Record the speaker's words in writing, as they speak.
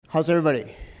How's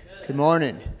everybody? Good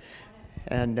morning.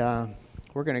 And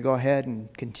we're going to go ahead and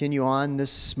continue on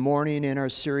this morning in our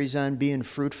series on being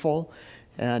fruitful.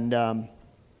 And I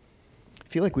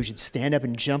feel like we should stand up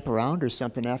and jump around or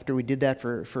something after we did that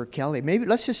for Kelly. Maybe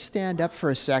let's just stand up for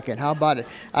a second. How about it?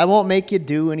 I won't make you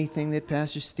do anything that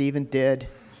Pastor Stephen did.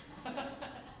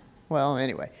 Well,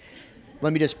 anyway,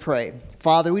 let me just pray.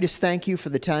 Father, we just thank you for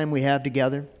the time we have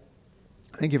together.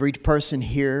 Thank you for each person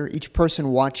here, each person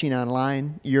watching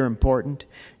online. You're important.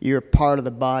 You're a part of the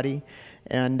body.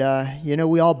 And,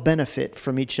 we all benefit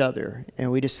from each other. And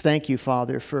we just thank you,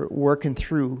 Father, for working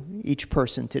through each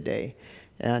person today.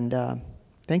 And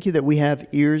thank you that we have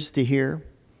ears to hear.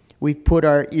 We've put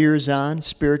our ears on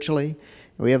spiritually.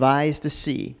 And we have eyes to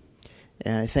see.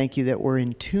 And I thank you that we're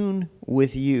in tune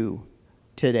with you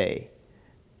today.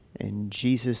 In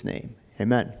Jesus' name,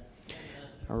 amen.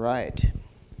 All right.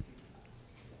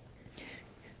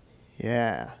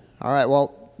 Yeah. All right.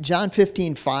 Well, John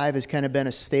 15:5 has kind of been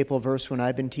a staple verse when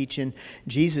I've been teaching.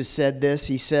 Jesus said this.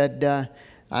 He said,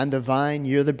 I'm the vine,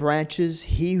 you're the branches.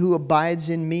 He who abides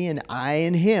in me and I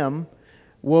in him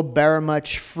will bear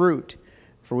much fruit.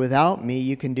 For without me,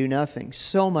 you can do nothing.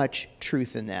 So much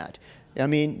truth in that. I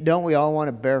mean, don't we all want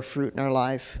to bear fruit in our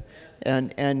life?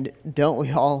 And don't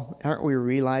we all, aren't we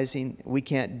realizing we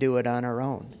can't do it on our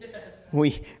own? Yes.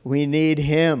 We need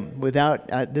him. Without,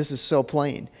 this is so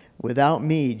plain. Without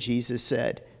me, Jesus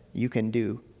said, you can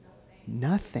do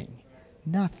nothing.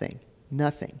 Nothing.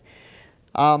 Nothing.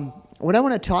 What I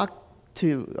want to talk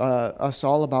to us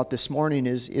all about this morning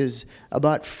is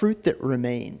about fruit that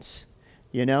remains.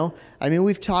 You know? I mean,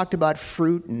 we've talked about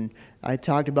fruit, and I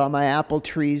talked about my apple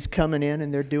trees coming in,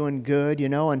 and they're doing good,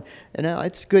 and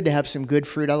it's good to have some good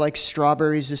fruit. I like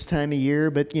strawberries this time of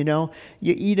year, but, you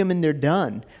eat them and they're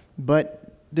done.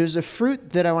 But there's a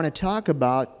fruit that I want to talk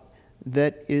about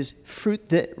that is fruit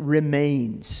that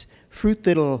remains, fruit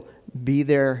that'll be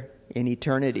there in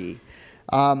eternity.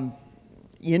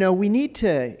 We need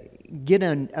to get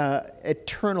an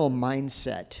eternal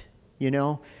mindset,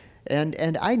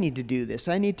 and I need to do this.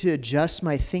 I need to adjust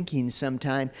my thinking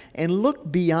sometime and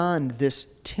look beyond this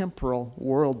temporal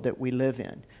world that we live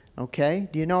in, okay?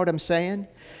 Do you know what I'm saying?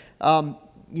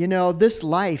 This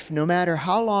life, no matter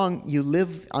how long you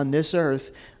live on this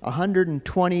earth,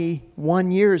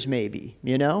 121 years maybe,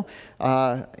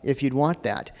 if you'd want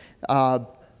that.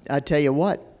 I tell you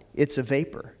what, it's a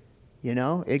vapor,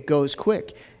 it goes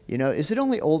quick. Is it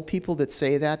only old people that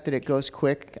say that it goes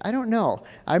quick? I don't know.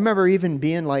 I remember even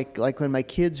being like when my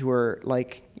kids were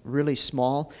like really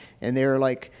small and they were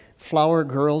like flower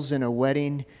girls in a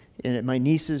wedding, at my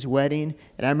niece's wedding,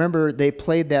 and I remember they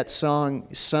played that song,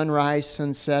 Sunrise,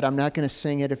 Sunset. I'm not going to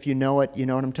sing it. If you know it, you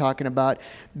know what I'm talking about.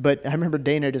 But I remember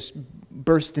Dana just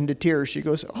burst into tears. She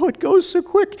goes, oh, it goes so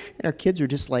quick. And our kids are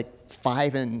just like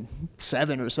 5 and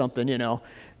 7 or something,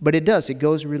 But it does. It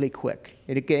goes really quick.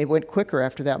 It went quicker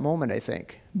after that moment, I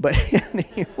think. But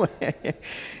anyway,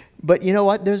 but you know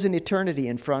what? There's an eternity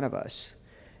in front of us.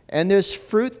 And there's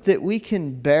fruit that we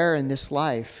can bear in this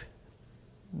life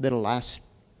that'll last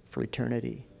for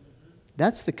eternity.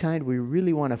 That's the kind we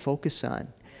really want to focus on.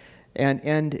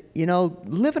 And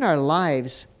living our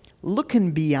lives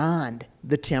looking beyond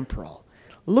the temporal,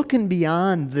 looking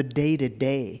beyond the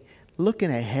day-to-day, looking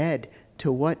ahead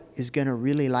to what is going to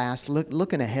really last,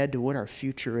 looking ahead to what our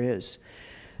future is.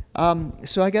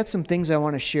 So I got some things I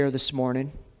want to share this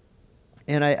morning.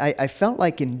 And I felt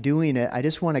like in doing it, I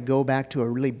just want to go back to a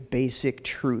really basic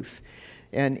truth.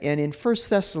 And in 1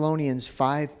 Thessalonians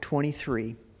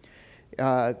 5:23,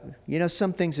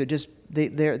 some things are just,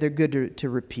 they're good to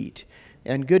repeat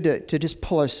and good to just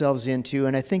pull ourselves into.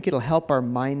 And I think it'll help our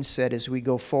mindset as we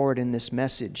go forward in this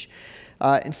message.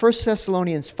 In 1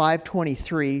 Thessalonians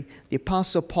 5:23, the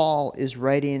Apostle Paul is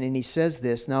writing, and he says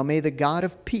this, now may the God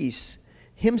of peace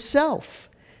himself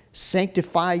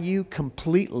sanctify you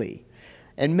completely,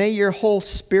 and may your whole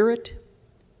spirit,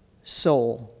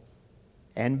 soul,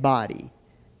 and body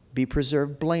be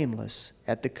preserved blameless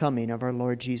at the coming of our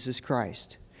Lord Jesus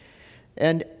Christ.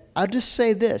 And I'll just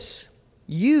say this,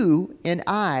 you and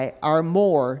I are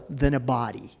more than a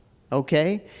body,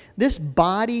 okay? This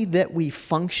body that we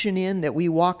function in, that we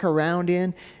walk around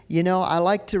in, I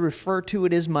like to refer to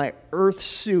it as my earth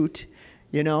suit,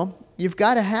 You've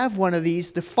got to have one of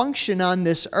these to function on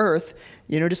this earth.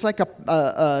 Just like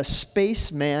a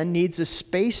spaceman needs a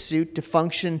spacesuit to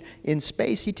function in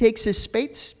space. He takes his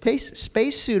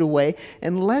spacesuit away.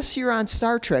 Unless you're on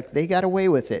Star Trek, they got away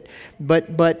with it.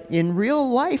 But in real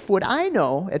life, what I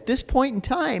know, at this point in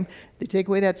time, they take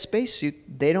away that spacesuit,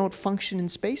 they don't function in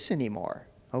space anymore.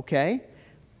 Okay?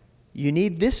 You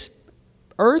need this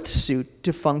earth suit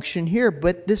to function here.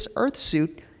 But this earth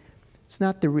suit It's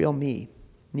not the real me.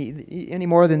 Any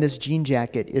more than this jean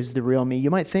jacket is the real me. You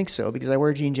might think so because I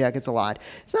wear jean jackets a lot.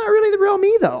 It's not really the real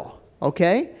me though,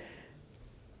 okay?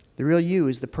 The real you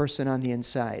is the person on the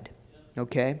inside,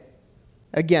 okay?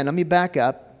 Again, let me back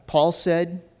up. Paul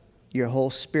said, your whole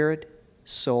spirit,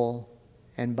 soul,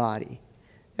 and body.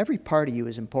 Every part of you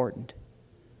is important.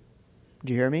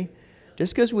 Do you hear me?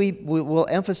 Just because we'll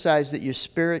emphasize that your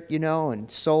spirit, and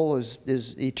soul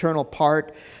is eternal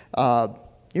part,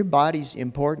 your body's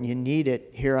important. You need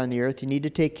it here on the earth. You need to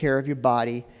take care of your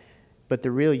body. But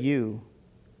the real you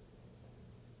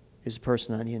is the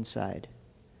person on the inside.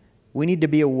 We need to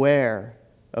be aware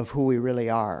of who we really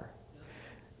are.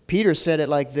 Peter said it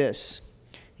like this.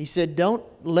 He said, don't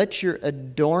let your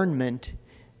adornment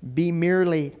be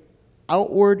merely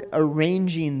outward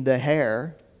arranging the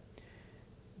hair,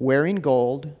 wearing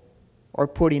gold, or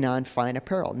putting on fine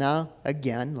apparel. Now,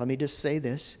 again, let me just say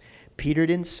this. Peter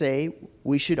didn't say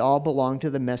we should all belong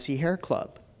to the messy hair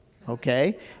club,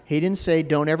 okay? He didn't say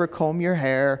don't ever comb your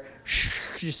hair,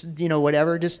 just,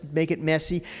 whatever, just make it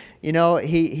messy. He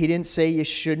didn't say you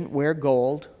shouldn't wear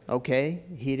gold, okay?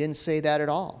 He didn't say that at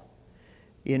all.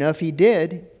 If he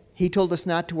did, he told us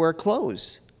not to wear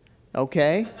clothes,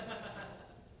 okay?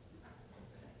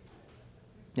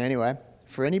 Anyway,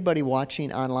 for anybody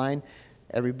watching online,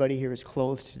 everybody here is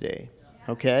clothed today,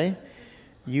 okay?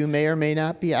 You may or may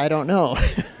not be. I don't know.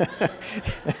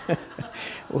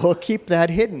 We'll keep that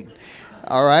hidden.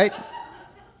 All right?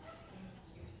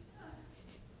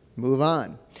 Move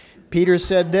on. Peter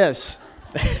said this.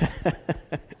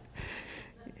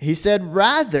 He said,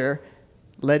 rather,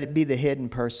 let it be the hidden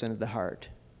person of the heart,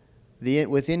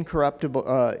 with the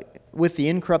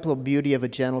incorruptible beauty of a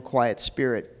gentle, quiet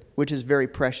spirit, which is very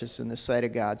precious in the sight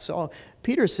of God. So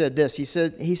Peter said this. He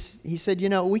said,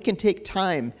 we can take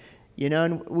time.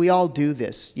 And we all do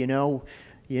this, we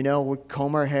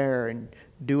comb our hair and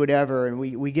do whatever, and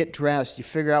we get dressed. You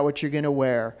figure out what you're going to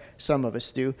wear. Some of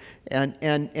us do.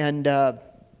 And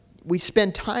we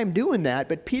spend time doing that.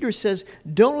 But Peter says,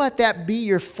 don't let that be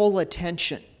your full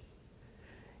attention.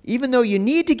 Even though you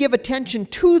need to give attention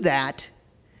to that,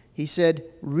 he said,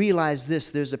 realize this,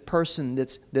 there's a person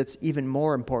that's even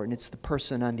more important. It's the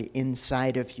person on the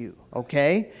inside of you,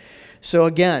 okay? So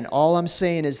again, all I'm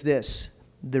saying is this.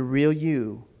 The real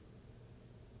you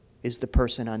is the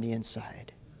person on the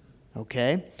inside.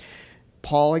 Okay?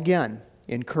 Paul again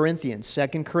in Corinthians,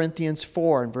 2 Corinthians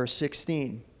 4 and verse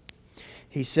 16.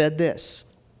 He said this,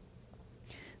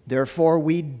 therefore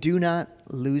we do not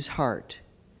lose heart,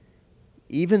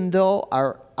 even though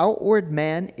our outward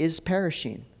man is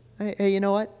perishing. Hey, you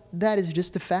know what? That is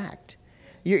just a fact.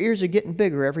 Your ears are getting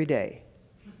bigger every day.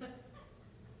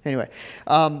 Anyway,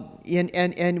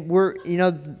 and we're,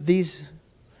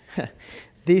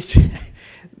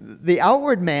 the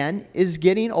outward man is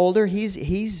getting older.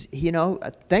 He's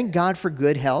thank God for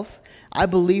good health. I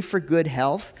believe for good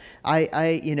health.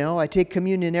 I take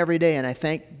communion every day and I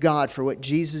thank God for what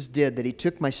Jesus did, that he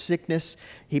took my sickness,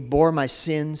 he bore my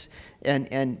sins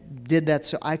and did that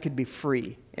so I could be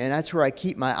free. And that's where I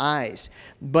keep my eyes.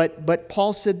 But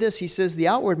Paul said this, he says the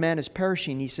outward man is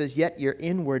perishing. He says yet your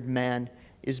inward man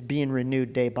is being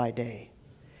renewed day by day.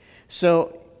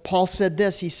 So Paul said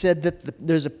this, he said that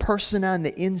there's a person on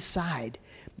the inside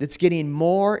that's getting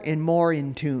more and more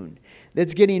in tune,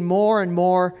 that's getting more and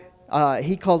more,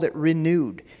 he called it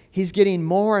renewed. He's getting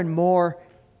more and more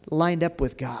lined up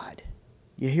with God.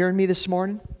 You hearing me this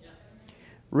morning? Yeah.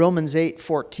 Romans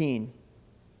 8:14.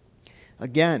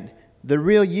 Again, the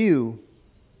real you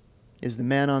is the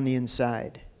man on the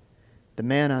inside. The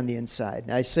man on the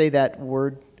inside. I say that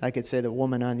word, I could say the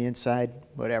woman on the inside,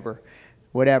 whatever.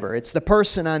 It's the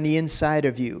person on the inside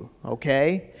of you,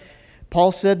 okay?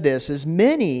 Paul said this, as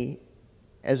many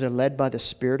as are led by the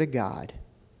Spirit of God,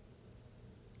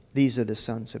 these are the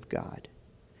sons of God.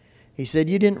 He said,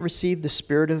 you didn't receive the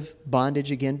spirit of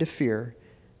bondage again to fear.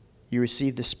 You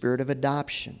received the spirit of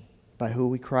adoption, by who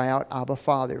we cry out, Abba,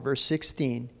 Father. Verse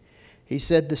 16, he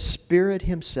said, the Spirit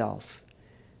himself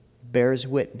bears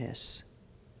witness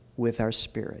with our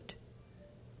spirit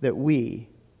that we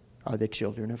are the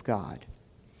children of God.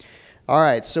 All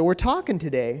right, so we're talking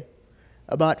today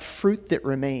about fruit that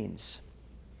remains.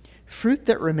 Fruit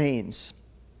that remains.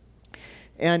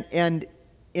 And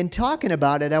in talking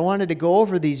about it, I wanted to go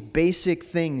over these basic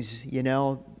things,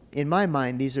 In my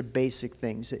mind, these are basic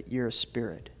things, that you're a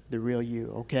spirit, the real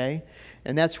you, okay?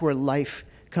 And that's where life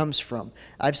comes from.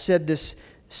 I've said this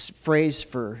phrase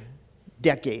for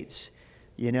decades.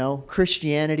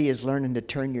 Christianity is learning to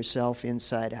turn yourself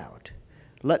inside out,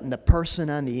 letting the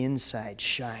person on the inside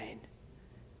shine.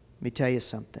 Let me tell you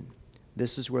something.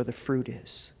 This is where the fruit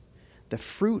is. The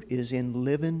fruit is in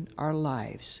living our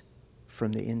lives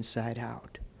from the inside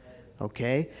out.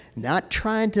 Okay? Not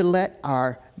trying to let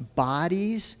our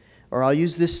bodies, or I'll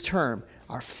use this term,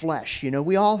 our flesh.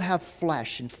 We all have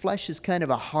flesh, and flesh is kind of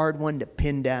a hard one to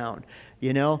pin down.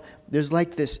 There's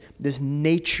like this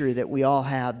nature that we all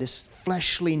have, this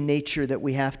fleshly nature that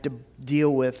we have to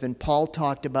deal with. And Paul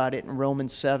talked about it in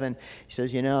Romans 7. He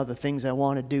says, the things I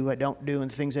want to do, I don't do,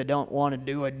 and the things I don't want to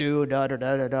do, I do,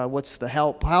 da-da-da-da-da. What's the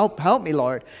help? Help me,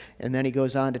 Lord. And then he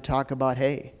goes on to talk about,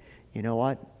 hey, you know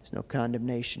what? There's no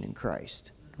condemnation in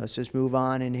Christ. Let's just move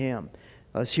on in Him.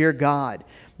 Let's hear God.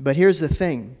 But here's the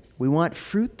thing. We want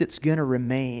fruit that's going to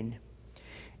remain.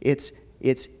 It's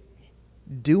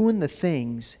doing the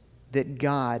things that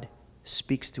God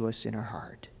speaks to us in our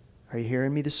heart. Are you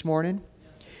hearing me this morning?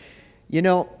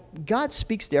 God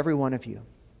speaks to every one of you.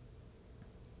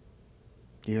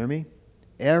 Do you hear me?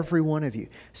 Every one of you.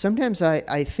 Sometimes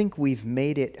I think we've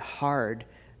made it hard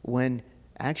when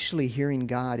actually hearing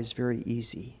God is very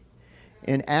easy.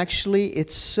 And actually,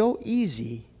 it's so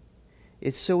easy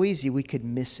we could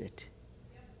miss it.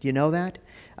 Do you know that?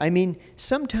 I mean,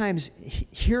 sometimes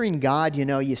hearing God,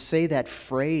 you say that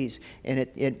phrase,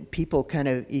 and people kind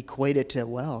of equate it to,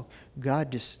 well,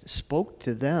 God just spoke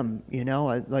to them,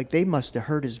 like they must have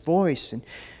heard His voice. And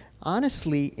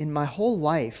honestly, in my whole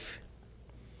life,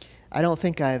 I don't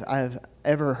think I've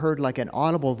ever heard like an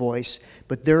audible voice,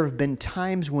 but there have been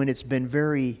times when it's been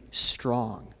very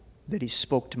strong that He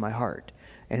spoke to my heart.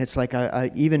 And it's like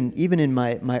even in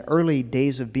my early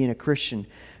days of being a Christian,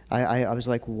 I was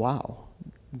like, wow,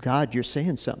 God, you're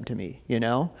saying something to me,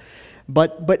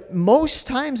 But most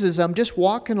times as I'm just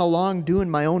walking along doing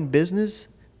my own business,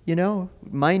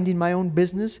 minding my own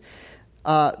business,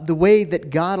 the way that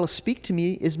God will speak to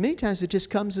me is many times it just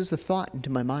comes as a thought into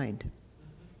my mind.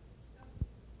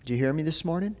 Do you hear me this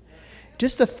morning?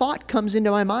 Just a thought comes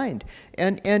into my mind.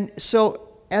 And so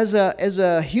as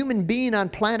a human being on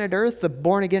planet Earth, the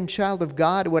born-again child of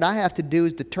God, what I have to do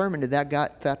is determine did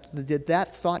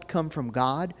that thought come from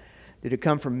God? Did it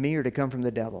come from me, or did it come from the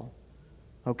devil?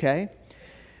 Okay?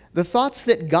 The thoughts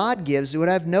that God gives, what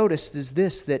I've noticed is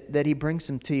this, that He brings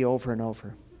them to you over and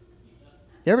over.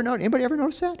 Anybody ever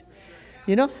notice that?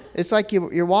 It's like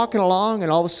you're walking along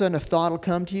and all of a sudden a thought will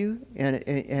come to you, and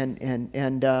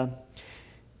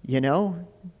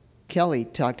Kelly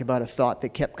talked about a thought that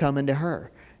kept coming to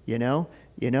her, and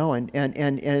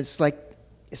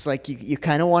it's like you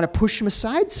kind of want to push them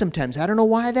aside sometimes. I don't know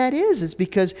why that is. It's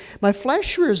because my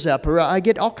flesh rears up, or I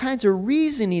get all kinds of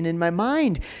reasoning in my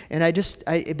mind, and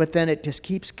but then it just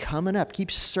keeps coming up,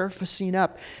 keeps surfacing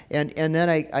up, and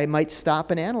then I might stop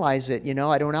and analyze it.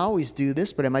 I don't always do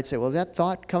this, but I might say, well, is that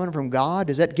thought coming from God?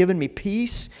 Is that giving me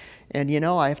peace? And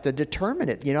I have to determine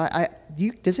it.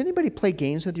 Does anybody play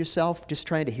games with yourself, just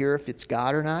trying to hear if it's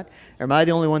God or not? Or am I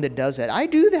the only one that does that? I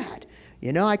do that.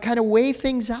 I kind of weigh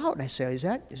things out, and I say, is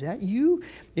that you?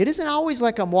 It isn't always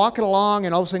like I'm walking along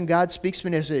and all of a sudden God speaks to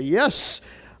me and I say, yes,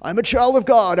 I'm a child of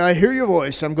God. I hear your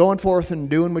voice. I'm going forth and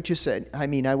doing what you said. I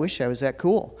mean, I wish I was that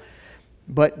cool.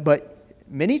 But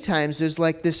many times there's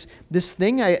like this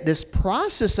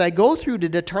process I go through to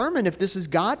determine if this is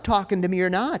God talking to me or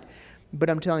not. But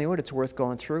I'm telling you what, it's worth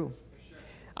going through.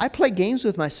 I play games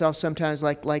with myself sometimes,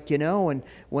 like and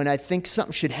when I think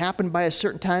something should happen by a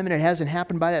certain time and it hasn't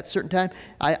happened by that certain time,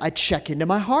 I check into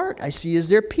my heart. I see, is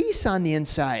there peace on the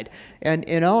inside? And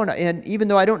even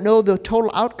though I don't know the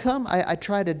total outcome, I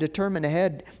try to determine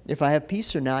ahead if I have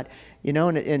peace or not.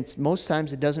 And most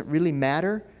times it doesn't really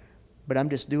matter, but I'm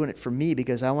just doing it for me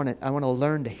because I want to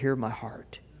learn to hear my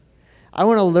heart. I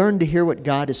want to learn to hear what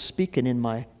God is speaking in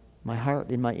my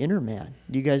heart, in my inner man.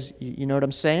 Do you guys, you know what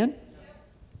I'm saying?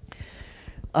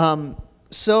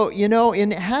 So,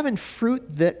 in having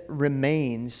fruit that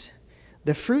remains,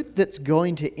 the fruit that's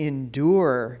going to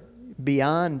endure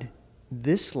beyond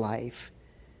this life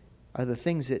are the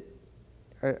things that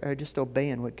are just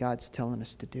obeying what God's telling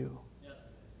us to do. Yeah.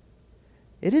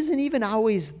 It isn't even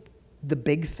always the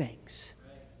big things.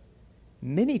 Right.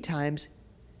 Many times,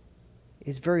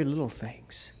 it's very little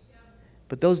things. Yeah.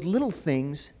 But those little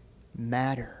things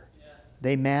matter. Yeah.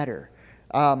 They matter.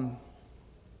 I'm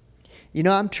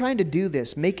trying to do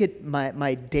this, make it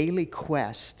my daily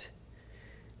quest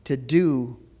to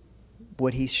do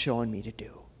what He's showing me to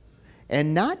do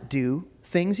and not do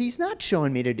things He's not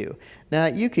showing me to do. Now,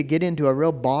 you could get into a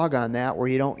real bog on that where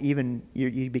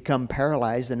you become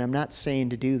paralyzed, and I'm not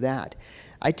saying to do that.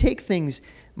 I take things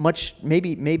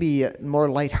maybe more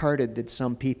lighthearted than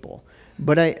some people.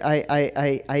 But I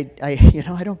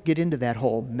don't get into that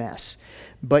whole mess.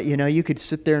 But, you could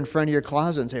sit there in front of your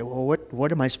closet and say, well,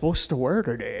 what am I supposed to wear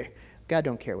today? God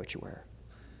don't care what you wear,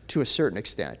 to a certain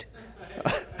extent.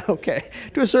 Okay,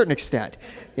 to a certain extent,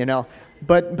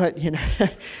 But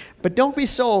but don't be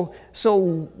so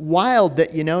wild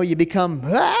that you become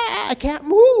I can't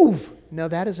move. No,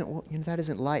 that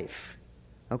isn't life.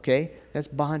 Okay, that's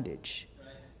bondage.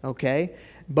 Okay,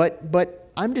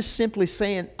 but I'm just simply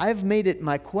saying I've made it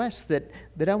my quest that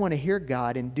I want to hear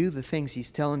God and do the things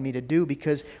He's telling me to do,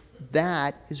 because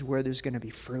that is where there's going to be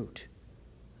fruit.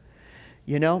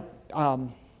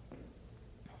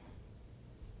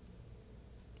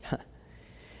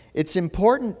 It's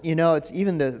important, it's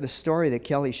even the story that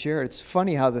Kelly shared. It's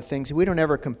funny how the things, we don't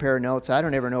ever compare notes. I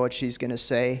don't ever know what she's going to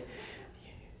say.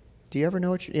 Do you ever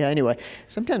know what yeah, anyway.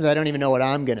 Sometimes I don't even know what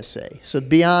I'm going to say. So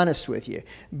be honest with you.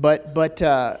 But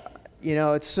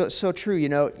it's so true.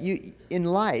 You in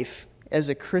life, as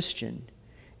a Christian,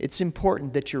 it's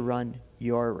important that you run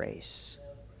your race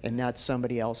and not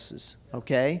somebody else's,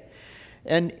 okay?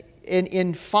 And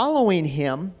in following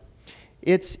Him,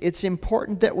 it's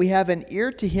important that we have an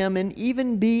ear to Him and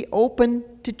even be open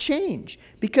to change.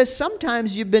 Because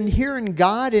sometimes you've been hearing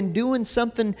God and doing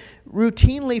something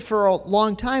routinely for a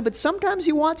long time, but sometimes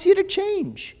He wants you to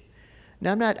change.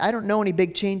 Now, I don't know any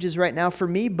big changes right now for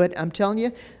me, but I'm telling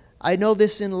you, I know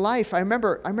this in life. I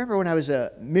remember when I was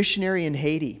a missionary in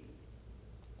Haiti.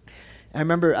 I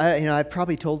remember, I've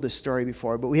probably told this story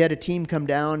before, but we had a team come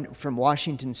down from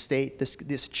Washington State.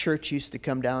 This church used to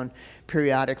come down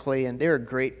periodically, and they're a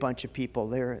great bunch of people.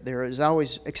 There was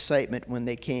always excitement when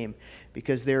they came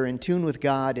because they're in tune with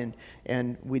God,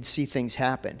 and we'd see things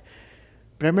happen.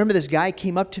 But I remember this guy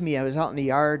came up to me. I was out in the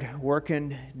yard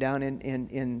working down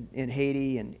in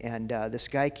Haiti, and this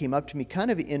guy came up to me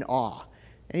kind of in awe.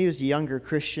 And he was a younger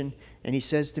Christian, and he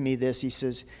says to me this. He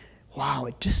says, "Wow,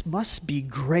 it just must be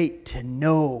great to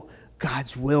know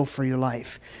God's will for your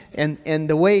life." And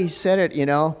the way he said it, he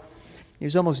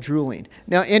was almost drooling.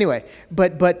 Now, anyway,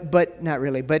 but not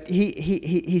really. But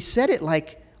he said it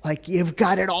like you've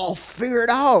got it all figured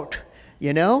out,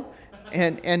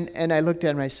 And I looked at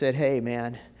him and I said, "Hey,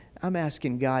 man, I'm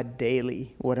asking God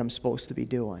daily what I'm supposed to be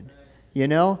doing,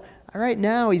 Right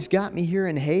now, He's got me here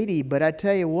in Haiti, but I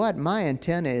tell you what, my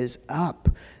antenna is up.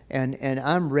 And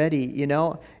I'm ready,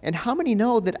 And how many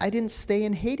know that I didn't stay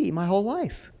in Haiti my whole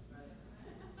life?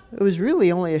 It was really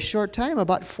only a short time,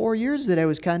 about 4 years that I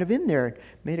was kind of in there.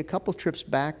 Made a couple trips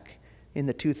back in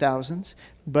the 2000s.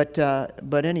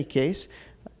 But any case,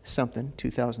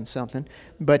 2000 something.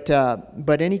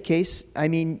 But any case, I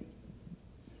mean,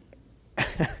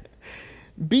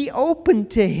 be open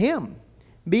to Him.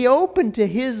 Be open to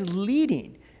His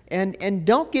leading. And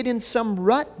don't get in some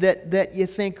rut that you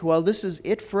think, well, this is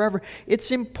it forever. It's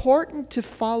important to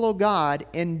follow God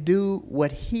and do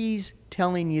what He's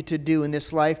telling you to do in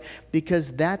this life,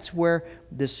 because that's where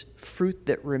this fruit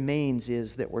that remains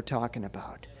is that we're talking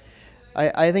about.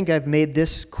 I think I've made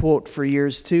this quote for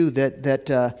years too, that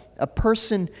a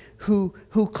person who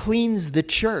cleans the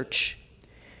church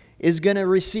is going to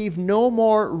receive no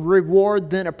more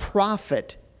reward than a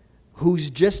prophet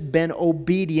who's just been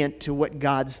obedient to what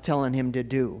God's telling him to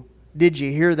do. Did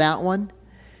you hear that one?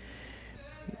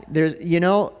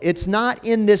 It's not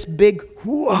in this big,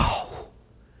 whoa,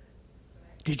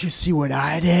 did you see what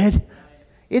I did?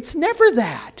 It's never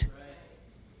that.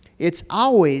 It's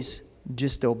always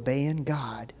just obeying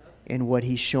God and what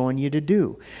He's showing you to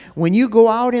do. When you go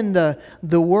out in the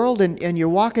world and you're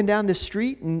walking down the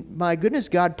street, and my goodness,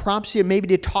 God prompts you maybe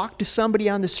to talk to somebody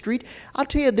on the street, I'll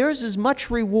tell you, there's as much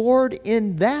reward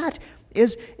in that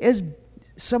as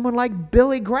someone like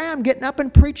Billy Graham getting up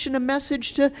and preaching a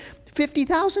message to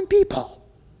 50,000 people.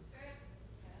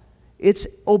 It's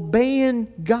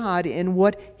obeying God in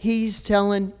what He's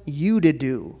telling you to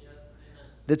do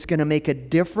that's going to make a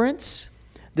difference,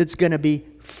 that's going to be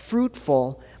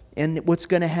fruitful, and what's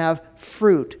going to have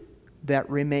fruit that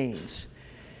remains.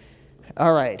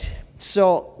 All right,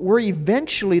 so we're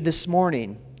eventually this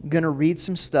morning going to read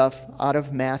some stuff out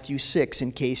of Matthew 6,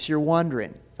 in case you're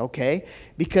wondering, okay?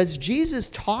 Because Jesus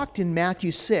talked in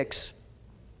Matthew 6,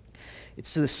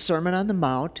 it's the Sermon on the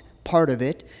Mount, part of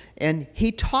it, and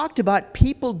He talked about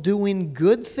people doing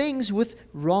good things with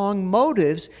wrong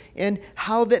motives and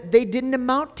how that they didn't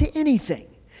amount to anything.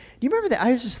 Do you remember that? I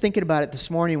was just thinking about it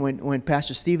this morning when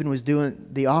Pastor Stephen was doing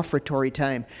the offertory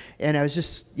time. And I was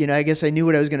just, I guess I knew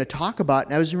what I was going to talk about.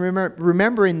 And I was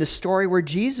remembering the story where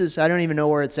Jesus, I don't even know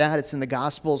where it's at. It's in the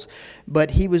Gospels. But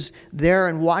He was there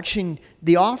and watching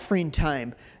the offering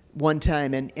time one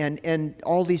time. And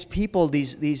all these people,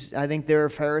 these I think they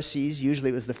were Pharisees. Usually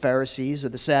it was the Pharisees or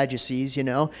the Sadducees,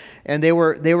 And they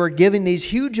were giving these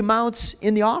huge amounts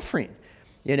in the offering.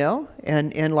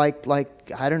 and like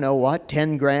I don't know what,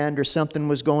 10 grand or something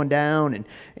was going down,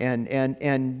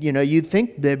 and you'd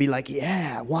think they'd be like,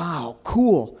 yeah, wow,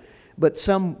 cool. But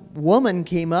some woman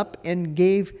came up and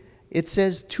gave, it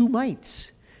says, 2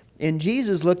 mites. And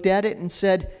Jesus looked at it and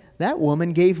said, that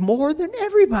woman gave more than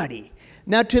everybody.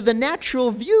 Now, to the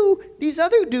natural view, these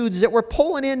other dudes that were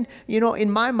pulling in, in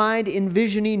my mind,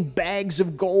 envisioning bags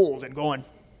of gold and going,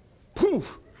 poof,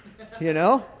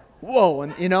 whoa.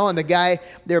 And, and the guy,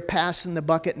 they're passing the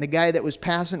bucket, and the guy that was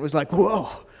passing was like, whoa,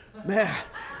 man,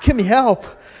 give me help,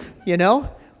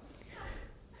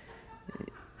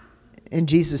 And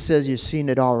Jesus says, you're seeing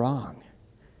it all wrong.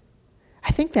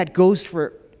 I think that goes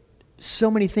for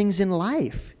so many things in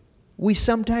life. We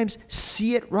sometimes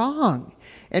see it wrong.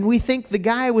 And we think the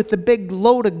guy with the big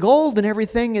load of gold and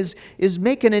everything is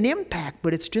making an impact,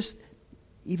 but it's just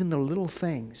even the little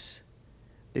things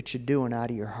that you're doing out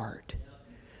of your heart.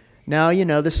 Now,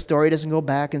 the story doesn't go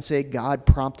back and say God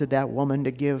prompted that woman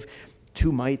to give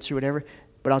 2 mites or whatever.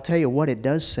 But I'll tell you what it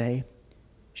does say.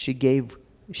 She gave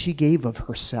of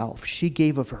herself. She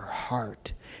gave of her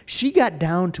heart. She got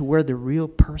down to where the real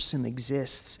person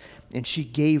exists, and she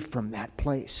gave from that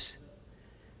place.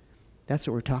 That's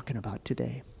what we're talking about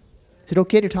today. Is it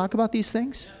okay to talk about these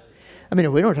things? I mean,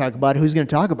 if we don't talk about it, who's going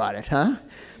to talk about it, huh?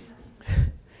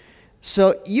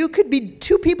 So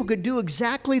 2 people could do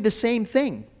exactly the same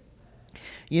thing.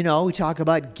 We talk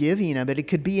about giving, but it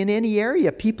could be in any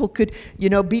area. People could,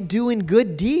 be doing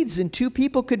good deeds, and 2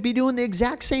 people could be doing the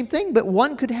exact same thing, but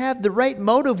one could have the right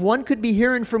motive. One could be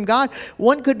hearing from God.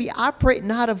 One could be operating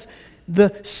out of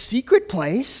the secret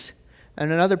place,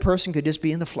 and another person could just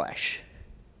be in the flesh.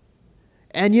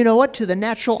 And you know what? To the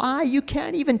natural eye, you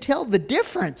can't even tell the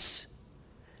difference.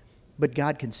 But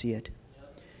God can see it.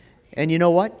 And you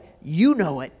know what? You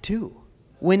know it too.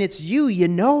 When it's you, you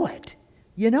know it.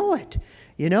 You know it.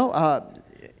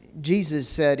 Jesus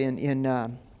said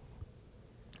in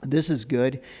this is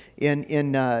good,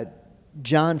 in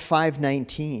John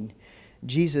 5:19,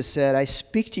 Jesus said, I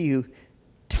speak to you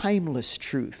timeless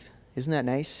truth. Isn't that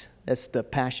nice? That's the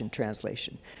Passion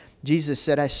Translation. Jesus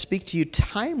said, I speak to you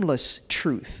timeless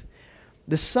truth.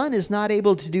 The Son is not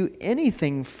able to do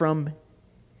anything from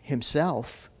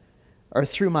himself or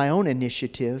through my own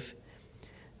initiative.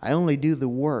 I only do the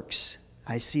works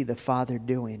I see the Father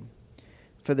doing.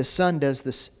 For the Son does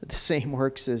the same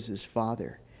works as his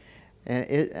Father.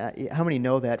 And how many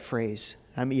know that phrase?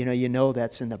 I mean, you know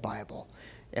that's in the Bible.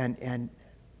 And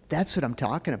that's what I'm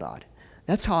talking about.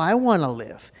 That's how I want to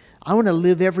live. I want to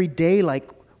live every day like,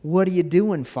 what are you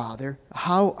doing, Father?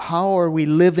 How are we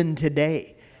living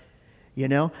today?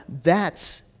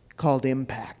 That's called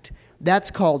impact. That's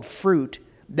called fruit.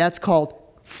 That's called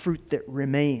fruit that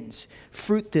remains.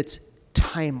 Fruit that's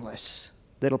timeless,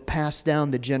 that'll pass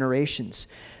down the generations.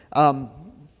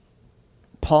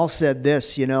 Paul said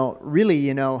this,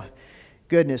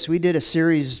 goodness, we did a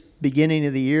series beginning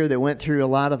of the year that went through a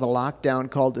lot of the lockdown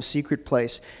called The Secret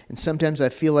Place. And sometimes I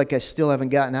feel like I still haven't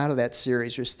gotten out of that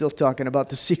series. We're still talking about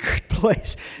the secret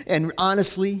place. And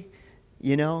honestly,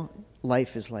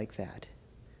 life is like that.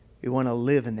 We want to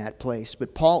live in that place.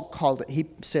 But Paul he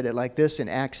said it like this in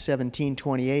Acts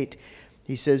 17:28.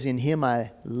 He says, in him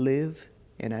I live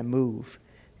and I move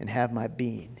and have my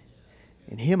being.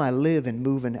 In him I live and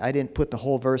move, and I didn't put the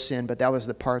whole verse in, but that was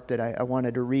the part that I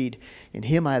wanted to read. In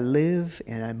him I live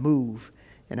and I move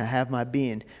and I have my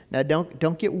being. Now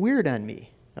don't get weird on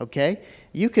me, okay?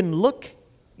 You can look,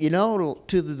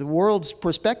 to the world's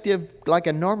perspective like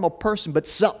a normal person, but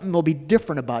something will be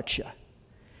different about you.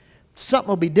 Something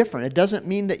will be different. It doesn't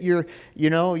mean that you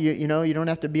don't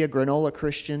have to be a granola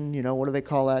Christian, what do they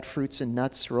call that? Fruits and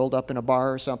nuts rolled up in a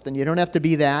bar or something. You don't have to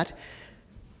be that.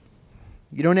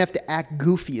 You don't have to act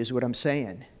goofy is what I'm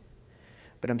saying.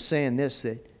 But I'm saying this,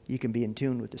 that you can be in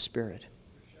tune with the Spirit.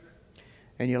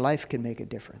 And your life can make a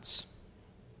difference.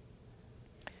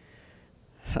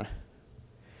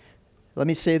 Let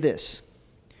me say this.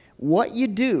 What you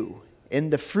do in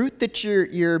the fruit that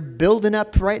you're building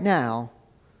up right now,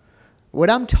 what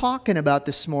I'm talking about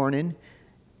this morning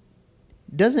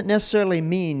doesn't necessarily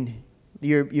mean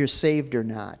you're saved or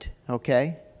not,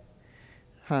 okay?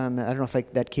 I don't know if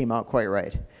that came out quite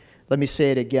right. Let me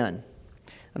say it again.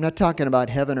 I'm not talking about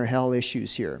heaven or hell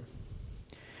issues here.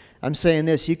 I'm saying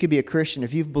this, you could be a Christian.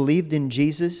 If you've believed in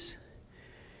Jesus,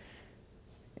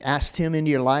 asked him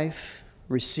into your life,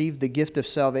 received the gift of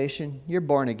salvation, you're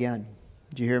born again.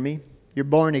 Do you hear me? You're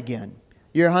born again.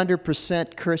 You're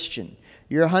 100% Christian.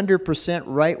 You're 100%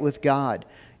 right with God.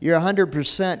 You're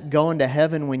 100% going to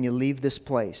heaven when you leave this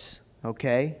place,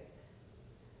 okay?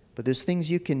 But there's things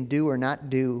you can do or not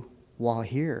do while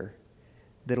here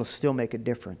that'll still make a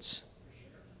difference.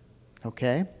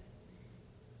 Okay?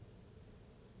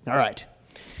 All right.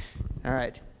 All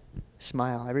right.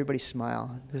 Smile. Everybody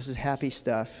smile. This is happy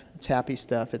stuff. It's happy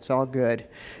stuff. It's all good.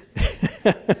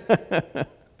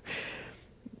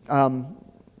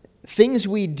 Things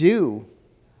we do,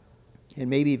 and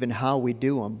maybe even how we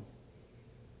do them,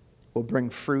 will bring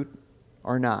fruit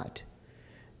or not.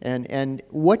 And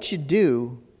what you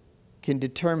do can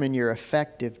determine your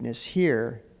effectiveness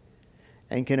here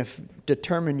and can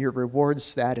determine your reward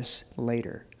status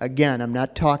later. Again, I'm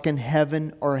not talking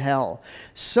heaven or hell.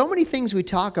 So many things we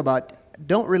talk about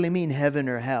don't really mean heaven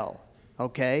or hell,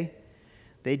 okay?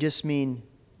 They just mean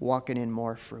walking in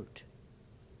more fruit,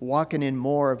 walking in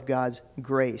more of God's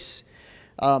grace.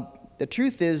 The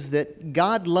truth is that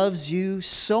God loves you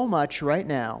so much right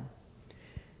now,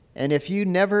 and if you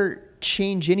never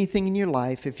change anything in your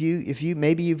life, if you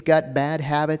maybe you've got bad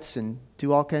habits and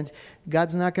do all kinds,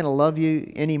 God's not going to love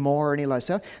you anymore or any less.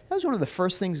 That was one of the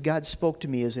first things God spoke to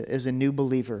me as a new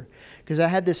believer, because I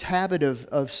had this habit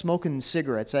of smoking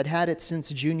cigarettes. I'd had it since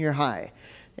junior high,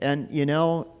 and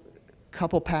a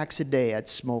couple packs a day I'd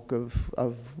smoke of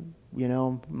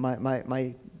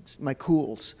my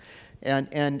Cools,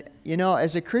 and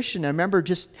as a Christian I remember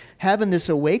just having this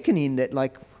awakening that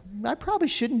I probably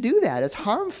shouldn't do that. It's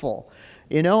harmful.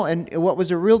 And what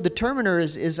was a real determiner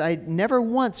is I never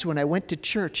once when I went to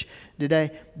church did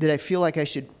I feel like I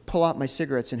should pull out my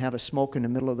cigarettes and have a smoke in the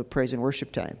middle of the praise and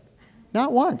worship time.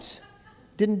 Not once.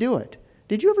 Didn't do it.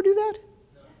 Did you ever do that?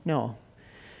 No.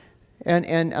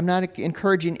 And I'm not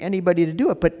encouraging anybody to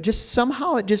do it, but just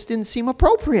somehow it just didn't seem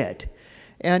appropriate.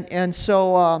 And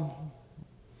so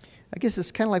I guess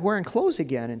it's kind of like wearing clothes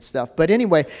again and stuff. But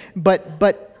anyway,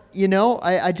 but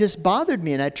I just bothered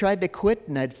me, and I tried to quit,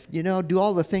 and I'd, do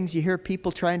all the things you hear people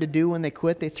trying to do when they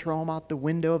quit. They throw them out the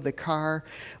window of the car,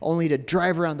 only to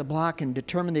drive around the block and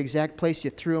determine the exact place you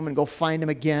threw them and go find them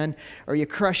again. Or you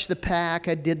crush the pack.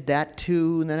 I did that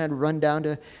too, and then I'd run down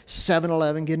to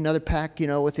 7-Eleven, get another pack,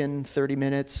 within 30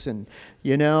 minutes, and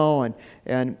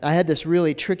I had this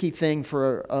really tricky thing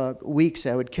for weeks.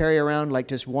 I would carry around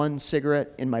just one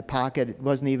cigarette in my pocket. It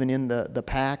wasn't even in the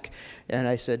pack. And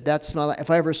I said, if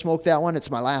I ever smoke that one, it's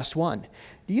my last one.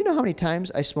 Do you know how many times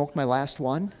I smoked my last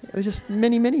one? It was just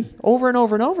many, over and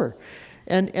over and over.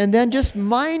 And then just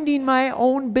minding my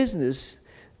own business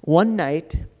one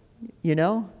night,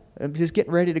 I'm just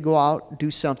getting ready to go out and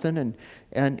do something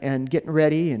and getting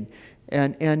ready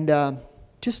and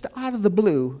just out of the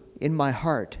blue in my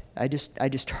heart, I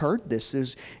just heard this.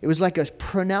 It was like a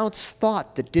pronounced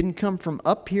thought that didn't come from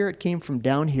up here, it came from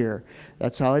down here.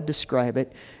 That's how I'd describe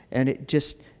it. And it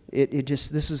just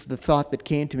this is the thought that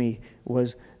came to me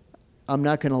was, I'm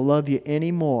not going to love you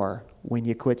anymore when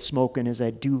you quit smoking as I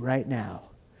do right now.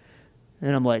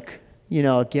 And I'm like,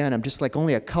 again, I'm just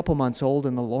only a couple months old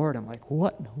in the Lord. I'm like,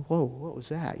 what? Whoa, what was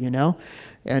that?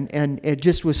 And it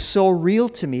just was so real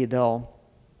to me, though.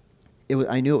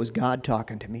 I knew it was God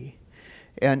talking to me.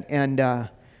 And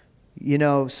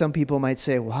some people might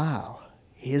say, wow,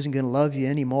 he isn't going to love you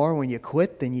any more when you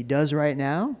quit than he does right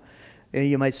now. And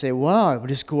you might say, wow, I'll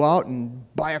just go out and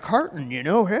buy a carton,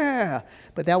 yeah.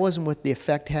 But that wasn't what the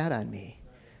effect had on me.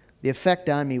 The effect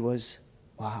on me was,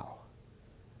 wow,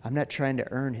 I'm not trying to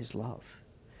earn his love.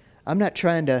 I'm not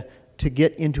trying to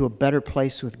get into a better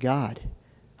place with God.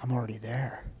 I'm already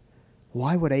there.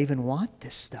 Why would I even want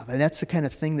this stuff? And that's the kind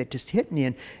of thing that just hit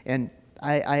me. And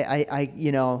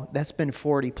I that's been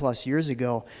 40 plus years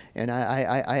ago. And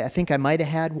I think I might have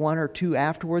had one or two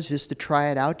afterwards just to try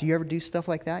it out. Do you ever do stuff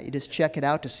like that? You just check it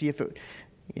out to see if it,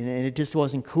 and it just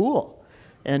wasn't cool.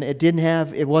 And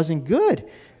it wasn't good.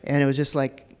 And it was just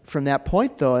from that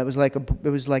point though, it was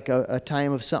like a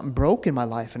time of something broke in my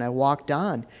life, and I walked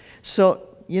on.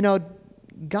 So,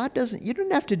 God you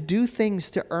don't have to do things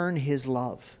to earn his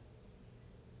love.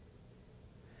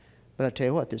 But I'll tell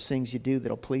you what, there's things you do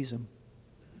that'll please him.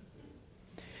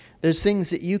 There's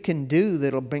things that you can do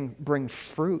that'll bring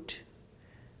fruit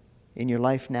in your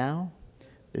life now.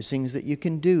 There's things that you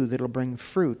can do that'll bring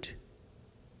fruit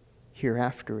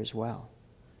hereafter as well.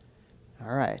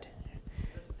 All right.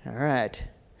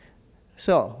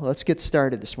 So, let's get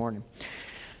started this morning.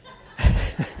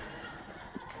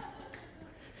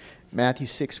 Matthew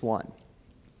 6:1.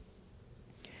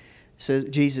 So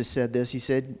Jesus said this. He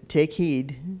said, "Take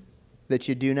heed that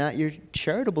you do not your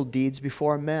charitable deeds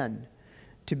before men,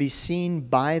 to be seen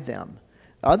by them.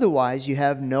 Otherwise, you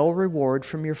have no reward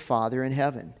from your Father in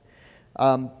heaven."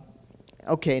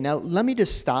 Okay, now let me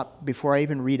just stop before I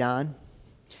even read on.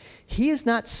 He is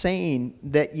not saying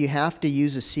that you have to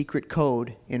use a secret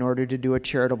code in order to do a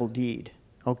charitable deed.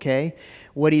 okay?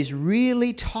 What he's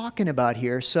really talking about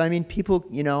here, so I mean, people,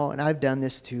 and I've done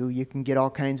this too, you can get all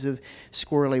kinds of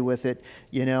squirrely with it,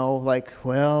 like,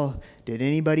 well, did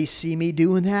anybody see me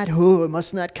doing that? Oh, it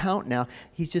must not count now.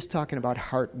 He's just talking about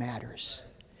heart matters.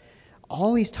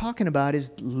 All he's talking about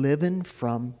is living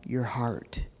from your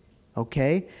heart,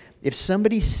 okay? If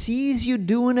somebody sees you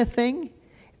doing a thing,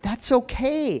 that's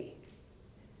okay.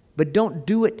 But don't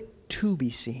do it to be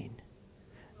seen.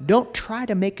 Don't try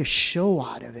to make a show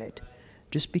out of it.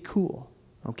 Just be cool,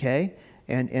 okay?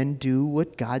 And do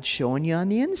what God's showing you on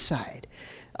the inside.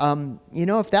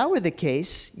 If that were the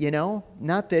case,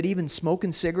 not that even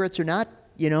smoking cigarettes or not,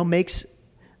 makes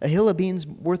a hill of beans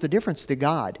worth a difference to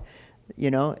God.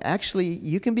 Actually,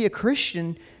 you can be a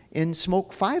Christian and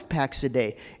smoke 5 packs a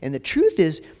day. And the truth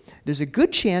is, there's a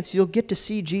good chance you'll get to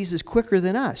see Jesus quicker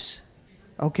than us,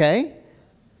 okay?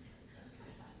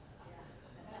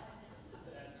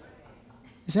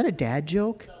 Is that a dad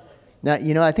joke? Now,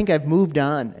 I think I've moved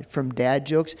on from dad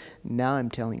jokes. Now I'm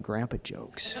telling grandpa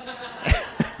jokes.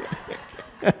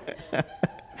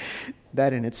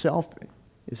 That in itself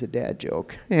is a dad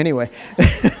joke. Anyway.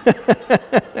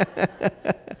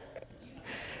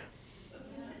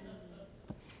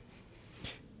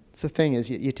 The thing is,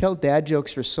 you tell dad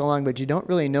jokes for so long, but you don't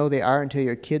really know they are until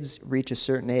your kids reach a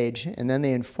certain age, and then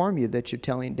they inform you that you're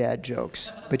telling dad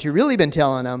jokes. But you've really been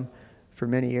telling them for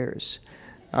many years.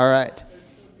 All right.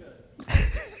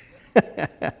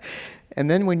 And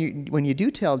then when you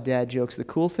do tell dad jokes, the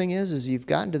cool thing is you've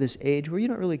gotten to this age where you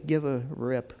don't really give a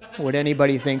rip what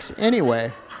anybody thinks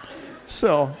anyway.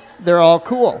 So they're all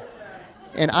cool.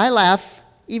 And I laugh,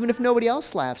 even if nobody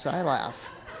else laughs, I laugh.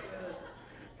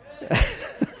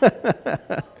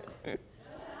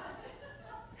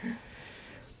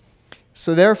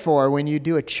 So therefore, when you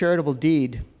do a charitable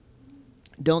deed,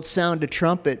 don't sound a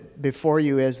trumpet before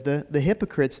you as the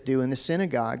hypocrites do in the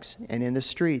synagogues and in the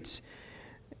streets,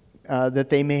 that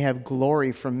they may have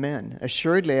glory from men.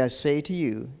 Assuredly, I say to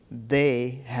you,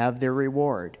 they have their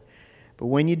reward. But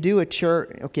when you do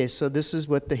so this is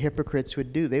what the hypocrites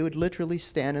would do. They would literally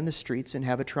stand in the streets and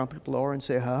have a trumpet blower and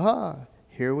say, ha-ha,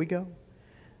 here we go.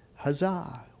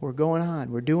 Huzzah, we're going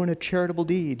on. We're doing a charitable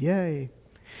deed. Yay.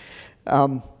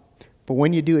 But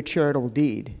when you do a charitable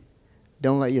deed,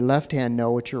 don't let your left hand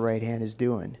know what your right hand is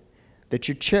doing. That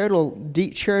your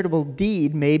charitable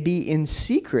deed may be in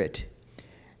secret,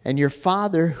 and your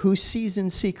Father who sees in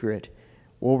secret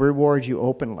will reward you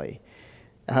openly.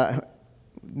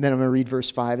 Then I'm going to read verse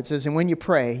 5. It says, and when you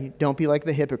pray, don't be like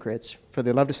the hypocrites, for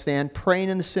they love to stand praying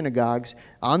in the synagogues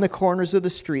on the corners of the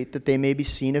street, that they may be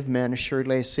seen of men.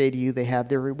 Assuredly, I say to you, they have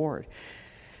their reward.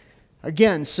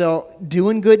 Again, so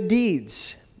doing good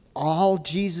deeds, all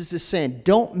Jesus is saying,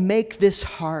 don't make this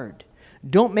hard.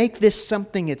 Don't make this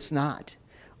something it's not.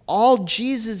 All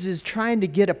Jesus is trying to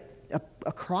get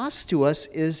across to us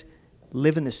is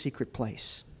live in the secret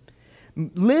place.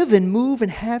 Live and move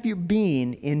and have your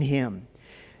being in Him.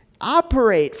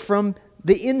 Operate from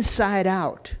the inside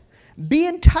out. Be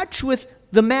in touch with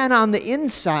the man on the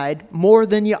inside more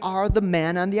than you are the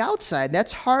man on the outside.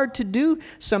 That's hard to do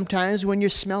sometimes when you're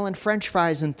smelling French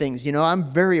fries and things.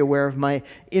 I'm very aware of my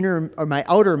inner or my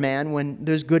outer man when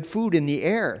there's good food in the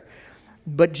air.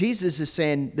 But Jesus is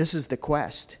saying this is the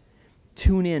quest.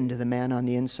 Tune in to the man on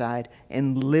the inside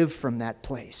and live from that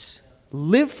place.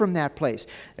 Live from that place.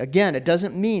 Again, it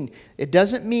doesn't mean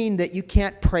that you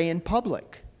can't pray in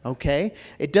public. Okay?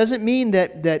 It doesn't mean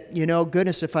that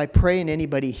goodness, if I pray and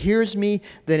anybody hears me,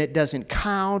 then it doesn't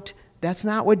count. That's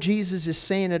not what Jesus is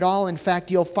saying at all. In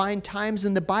fact, you'll find times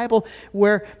in the Bible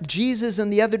where Jesus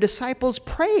and the other disciples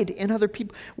prayed in other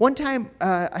people. One time,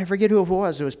 I forget who it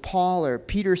was. It was Paul or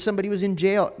Peter. Somebody was in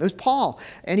jail. It was Paul.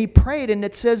 And he prayed, and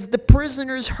it says the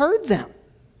prisoners heard them.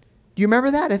 Do you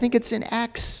remember that? I think it's in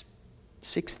Acts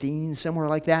 16, somewhere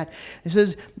like that. It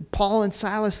says Paul and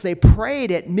Silas, they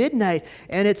prayed at midnight,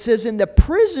 and it says, and the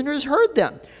prisoners heard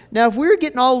them. Now, if we were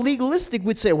getting all legalistic,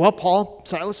 we'd say, well, Paul,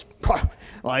 Silas, well,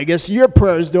 I guess your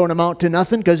prayers don't amount to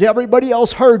nothing because everybody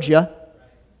else heard you.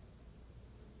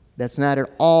 That's not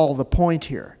at all the point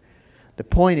here. The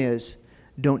point is,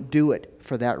 don't do it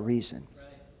for that reason.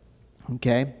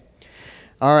 Okay?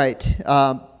 All right.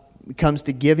 It comes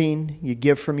to giving. You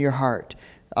give from your heart.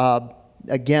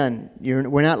 Again,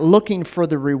 we're not looking for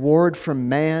the reward from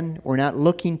man. We're not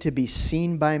looking to be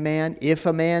seen by man. If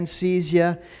a man sees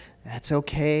you, that's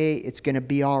okay. It's going to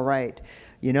be all right.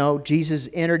 Jesus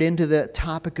entered into the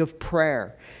topic of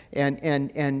prayer. And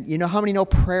how many know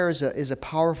prayer is a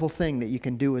powerful thing that you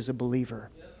can do as a believer?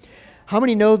 How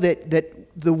many know that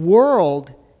the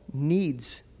world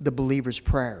needs the believer's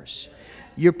prayers?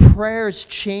 Your prayers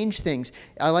change things.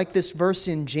 I like this verse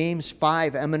in James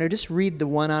 5. I'm going to just read the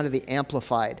one out of the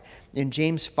Amplified. In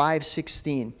James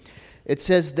 5:16, it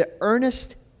says, the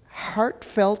earnest,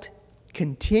 heartfelt,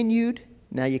 continued,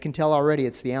 now you can tell already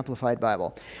it's the Amplified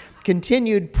Bible,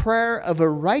 continued prayer of a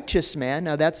righteous man.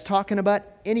 Now that's talking about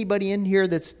anybody in here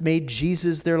that's made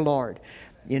Jesus their Lord.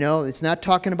 You know, it's not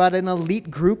talking about an elite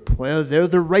group. Well, they're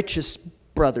the righteous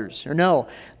brothers. Or no,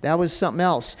 that was something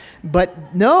else.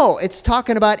 But no, it's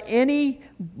talking about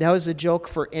that was a joke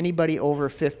for anybody over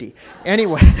 50.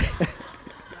 Anyway.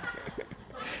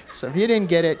 So if you didn't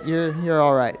get it, you're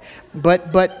all right.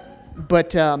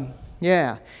 But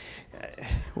yeah.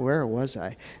 Where was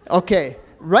I? Okay.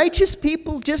 Righteous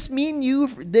people just means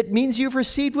you've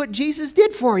received what Jesus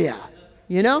did for you.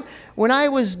 You know, when I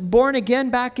was born again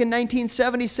back in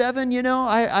 1977, you know,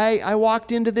 I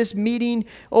walked into this meeting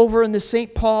over in the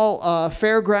St. Paul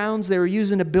Fairgrounds. They were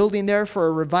using a building there for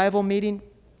a revival meeting.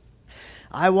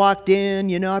 I walked in,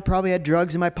 you know, I probably had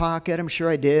drugs in my pocket. I'm sure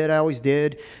I did. I always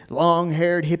did.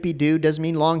 Long-haired hippie dude. Doesn't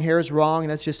mean long hair is wrong.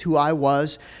 That's just who I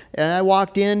was. And I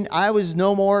walked in. I was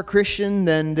no more Christian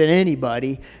than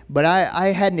anybody. But I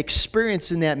had an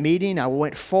experience in that meeting. I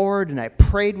went forward and I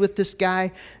prayed with this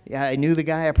guy. Yeah, I knew the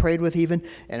guy I prayed with even.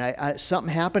 And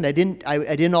something happened. I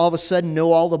didn't all of a sudden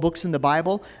know all the books in the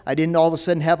Bible. I didn't all of a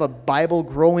sudden have a Bible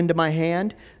grow into my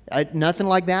hand. Nothing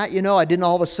like that, you know. I didn't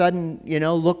all of a sudden, you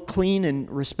know, look clean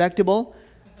and respectable.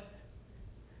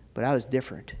 But I was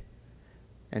different.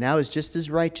 And I was just as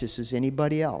righteous as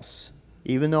anybody else.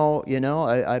 Even though, you know,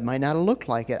 I might not have looked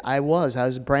like it. I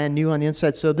was brand new on the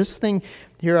inside. So this thing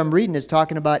here I'm reading is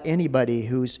talking about anybody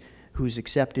who's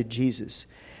accepted Jesus.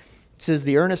 It says,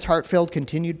 the earnest, heartfelt,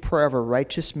 continued prayer of a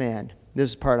righteous man, this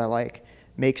is the part I like,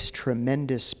 makes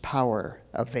tremendous power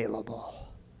available.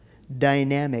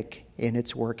 Dynamic in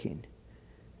its working.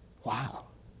 Wow.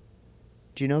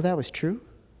 Do you know that was true?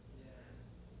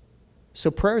 So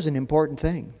prayer is an important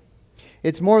thing.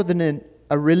 It's more than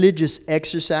a religious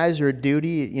exercise or a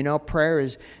duty. You know, prayer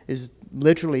is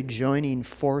literally joining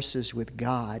forces with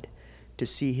God to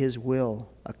see His will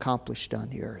accomplished on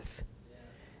the earth.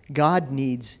 God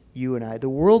needs you and I. The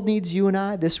world needs you and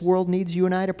I. This world needs you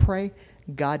and I to pray.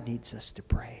 God needs us to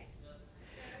pray.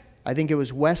 I think it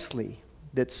was Wesley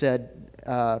that said,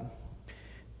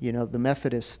 you know, the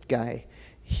Methodist guy,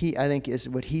 I think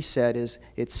what he said is,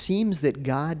 it seems that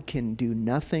God can do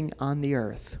nothing on the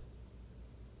earth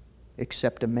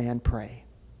except a man pray.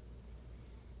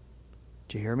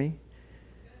 Do you hear me?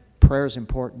 Prayer is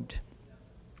important.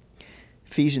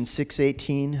 Ephesians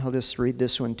 6:18, I'll just read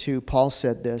this one too. Paul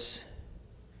said this.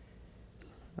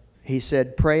 He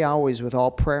said, pray always with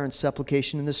all prayer and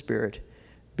supplication in the Spirit,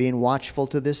 being watchful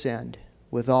to this end,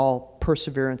 with all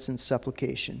perseverance and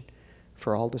supplication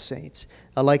for all the saints.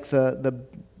 I like the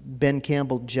Ben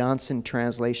Campbell Johnson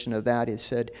translation of that. It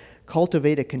said,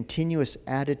 cultivate a continuous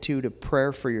attitude of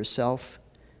prayer for yourself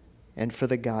and for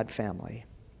the God family.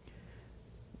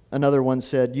 Another one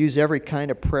said, use every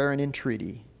kind of prayer and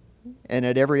entreaty, and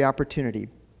at every opportunity,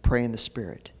 pray in the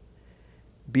Spirit.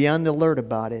 Be on the alert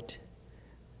about it.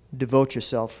 Devote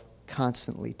yourself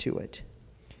constantly to it.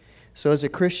 So as a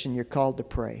Christian, you're called to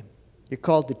pray. You're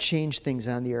called to change things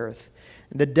on the earth.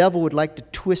 And the devil would like to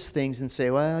twist things and say,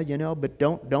 well, you know, but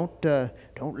don't let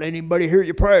anybody hear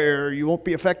you pray or you won't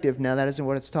be effective. No, that isn't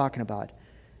what it's talking about.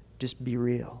 Just be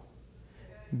real.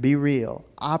 Be real.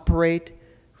 Operate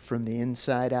from the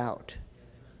inside out.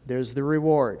 There's the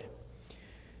reward.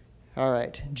 All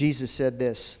right. Jesus said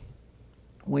this.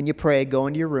 When you pray, go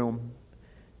into your room.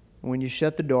 When you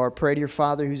shut the door, pray to your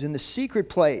Father who's in the secret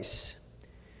place.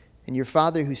 And your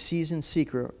Father who sees in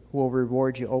secret will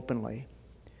reward you openly.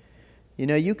 You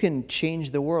know, you can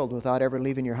change the world without ever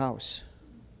leaving your house.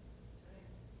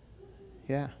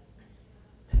 Yeah.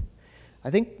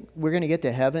 I think we're going to get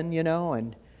to heaven, you know,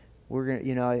 and we're going to,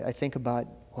 you know, I think about,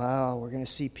 wow, we're going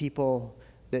to see people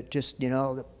that just, you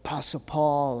know, the Apostle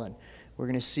Paul, and we're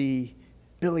going to see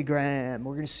Billy Graham.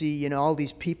 We're going to see, you know, all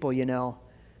these people, you know.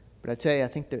 But I tell you, I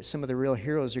think that some of the real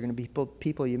heroes are going to be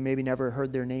people you maybe never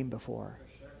heard their name before.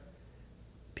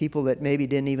 People that maybe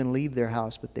didn't even leave their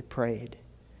house, but they prayed.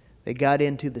 They got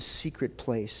into the secret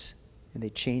place and they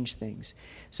changed things.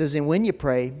 It says, and when you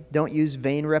pray, don't use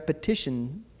vain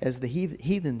repetition as the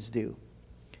heathens do.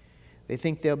 They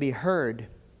think they'll be heard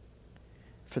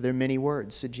for their many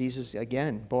words. So Jesus,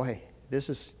 again, boy, this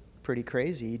is pretty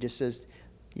crazy. He just says,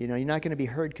 you know, you're not going to be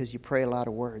heard because you pray a lot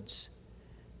of words.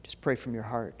 Just pray from your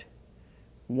heart.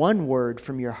 One word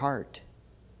from your heart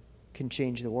can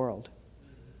change the world.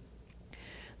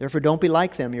 Therefore, don't be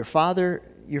like them. Your Father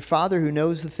who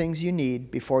knows the things you need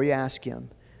before you ask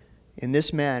Him, In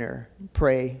this manner,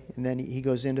 pray. And then he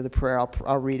goes into the prayer.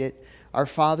 I'll read it. Our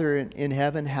Father in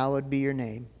heaven, hallowed be your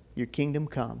name. Your kingdom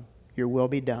come. Your will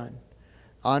be done.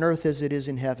 On earth as it is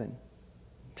in heaven.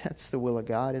 That's the will of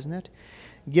God, isn't it?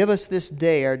 Give us this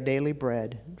day our daily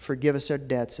bread. Forgive us our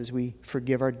debts as we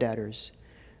forgive our debtors.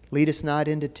 Lead us not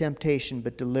into temptation,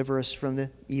 but deliver us from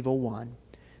the evil one.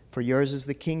 For yours is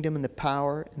the kingdom and the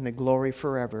power and the glory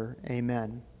forever.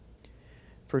 Amen.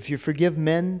 For if you forgive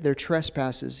men their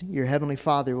trespasses, your heavenly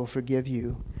Father will forgive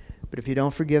you. But if you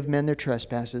don't forgive men their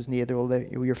trespasses, neither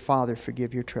will your Father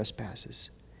forgive your trespasses.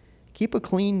 Keep a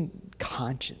clean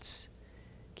conscience.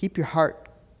 Keep your heart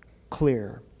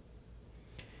clear.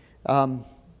 I'm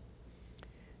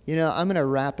going to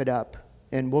wrap it up,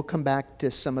 and we'll come back to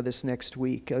some of this next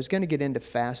week. I was going to get into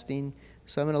fasting,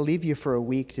 so I'm going to leave you for a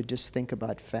week to just think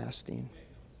about fasting.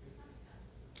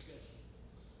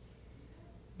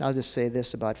 I'll just say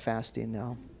this about fasting,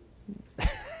 though.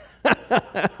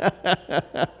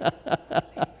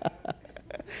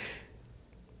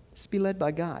 Just be led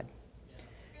by God.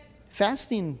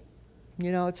 Fasting,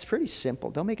 it's pretty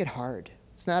simple. Don't make it hard.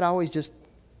 It's not always just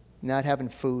not having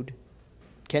food.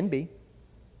 Can be.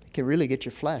 It can really get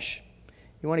your flesh.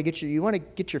 You want to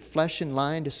get your flesh in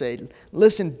line to say,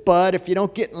 listen, bud, if you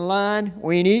don't get in line,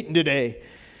 we ain't eating today.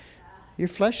 Your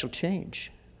flesh will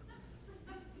change.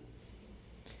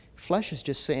 Flesh is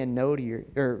just saying no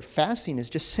to fasting is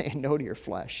just saying no to your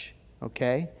flesh,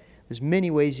 okay? There's many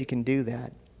ways you can do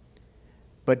that.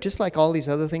 But just like all these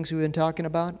other things we've been talking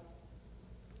about,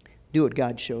 do what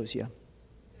God shows you.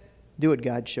 Do what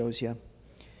God shows you.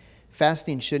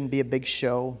 Fasting shouldn't be a big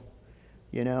show,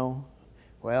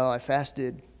 Well, I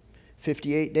fasted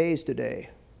 58 days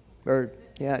today.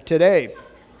 Today.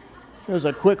 It was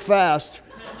a quick fast.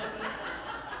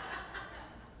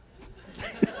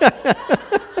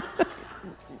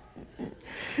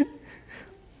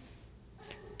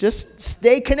 Just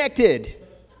stay connected.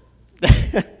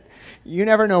 You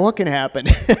never know what can happen.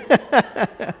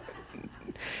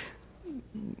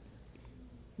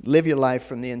 Live your life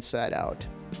from the inside out.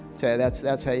 So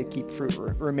that's how you keep fruit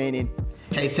remaining.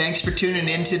 Hey, thanks for tuning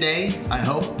in today. I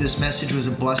hope this message was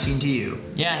a blessing to you.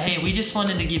 Yeah, hey, we just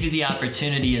wanted to give you the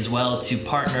opportunity as well to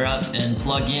partner up and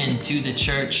plug in to the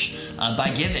church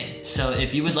by giving. So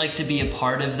if you would like to be a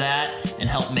part of that and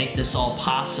help make this all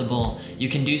possible, you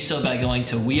can do so by going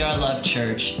to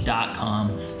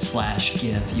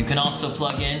wearelovechurch.com/give. You can also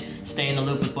plug in, stay in the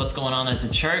loop with what's going on at the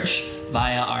church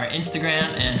via our Instagram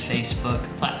and Facebook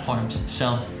platforms.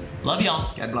 So, love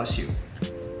y'all. God bless you.